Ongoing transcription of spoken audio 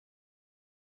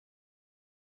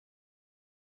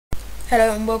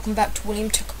Hello and welcome back to William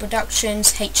Tucker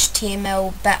Productions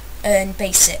HTML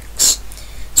Basics.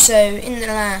 So in the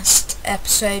last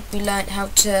episode we learnt how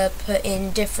to put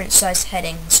in different size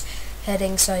headings.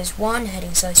 Heading size 1,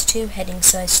 heading size 2, heading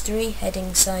size 3,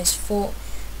 heading size 4,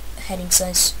 heading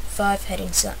size 5,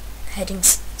 heading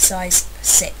size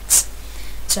 6.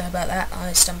 Sorry about that,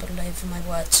 I stumbled over my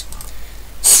words.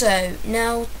 So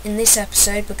now in this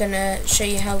episode we're going to show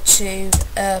you how to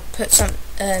put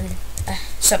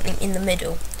something in the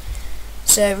middle.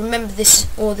 So remember,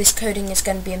 all this coding is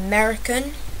going to be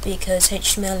American because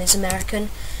HTML is American,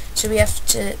 so we have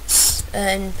to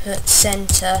put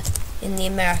center in the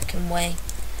American way,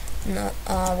 not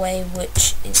our way,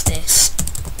 which is this.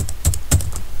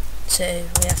 So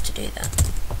we have to do that.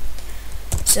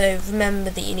 So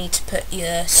remember that you need to put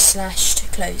your slash to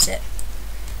close it.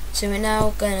 So we're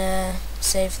now gonna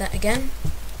save that again,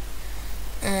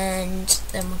 and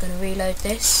then we're gonna reload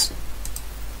this,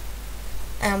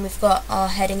 and we've got our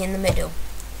heading in the middle.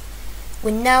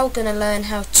 We're now gonna learn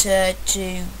how to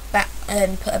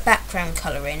put a background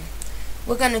colour in.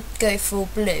 We're gonna go for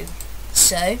blue.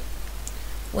 So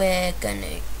I'm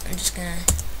just gonna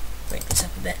break this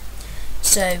up a bit.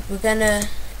 So we're gonna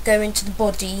go into the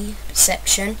body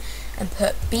section and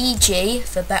put BG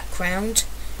for background,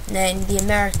 and then the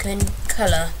American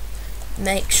colour.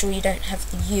 Make sure you don't have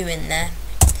the U in there,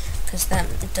 because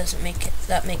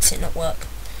that makes it not work.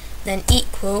 Then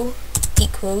equals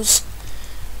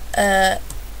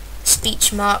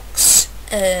speech marks,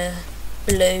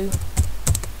 blue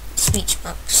speech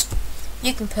marks.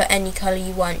 You can put any colour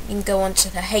you want. You can go onto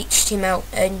the HTML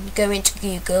and go into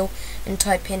Google and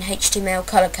type in HTML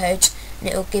colour codes, and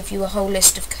it will give you a whole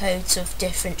list of codes of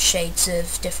different shades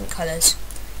of different colours.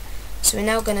 So we're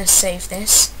now going to save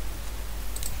this,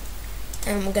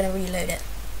 and we're going to reload it.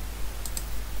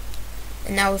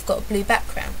 And now we've got a blue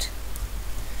background.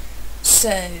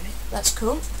 So that's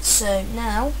cool. So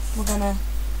now we're gonna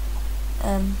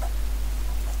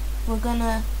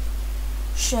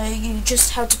show you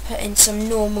just how to put in some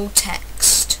normal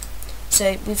text.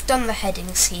 So we've done the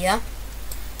headings here,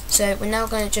 so we're now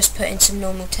going to just put in some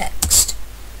normal text.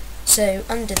 So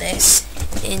under this,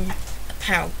 we're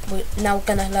now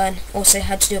going to learn also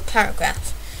how to do a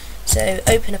paragraph. So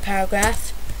open a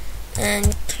paragraph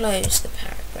and close the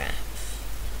paragraph.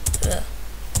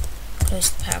 Close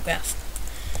the paragraph.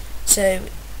 So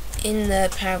in the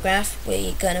paragraph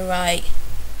we're going to write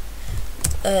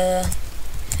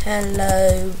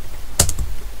hello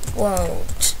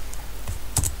world,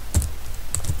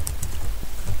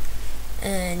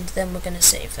 and then we're going to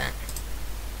save that.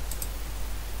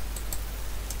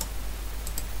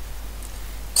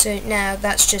 So now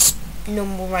that's just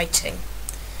normal writing.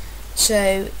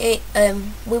 So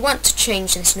we want to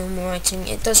change this normal writing.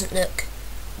 It doesn't look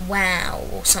wow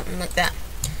or something like that.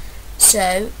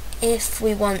 So if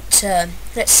we want to,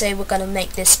 let's say we're going to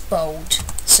make this bold.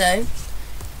 So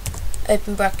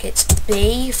open brackets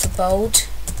B for bold,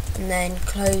 and then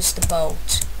close the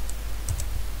bold.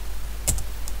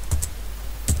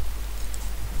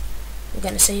 We're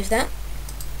going to save that,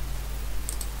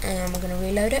 and we're going to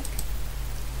reload it.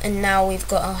 And now we've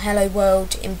got our hello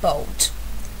world in bold.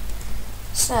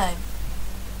 So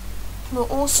we're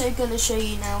also going to show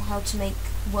you now how to make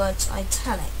words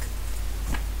italic.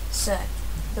 So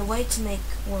the way to make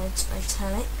words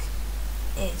italic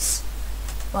is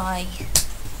by,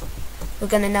 we're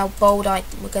going to now bold,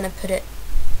 we're going to put it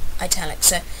italic.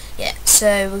 So yeah,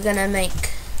 so we're going to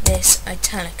make this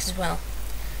italic as well.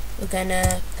 We're going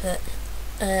to put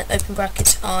open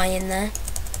brackets I in there.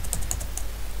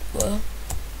 Whoa.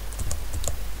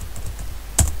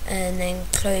 And then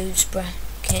close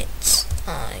brackets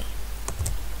I.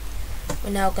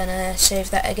 We're now going to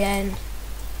save that again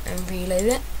and reload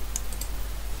it,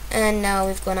 and now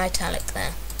we've got italic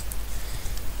there.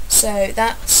 So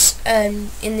that's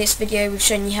in this video we've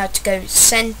shown you how to go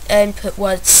put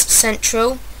words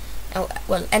central,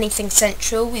 well, anything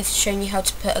central. We've shown you how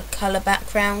to put a colour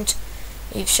background.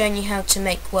 We've shown you how to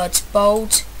make words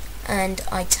bold and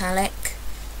italic,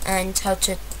 and how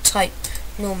to type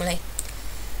normally.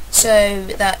 So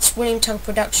that's William Tucker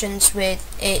Productions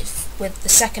with the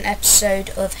second episode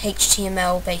of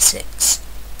HTML Basics.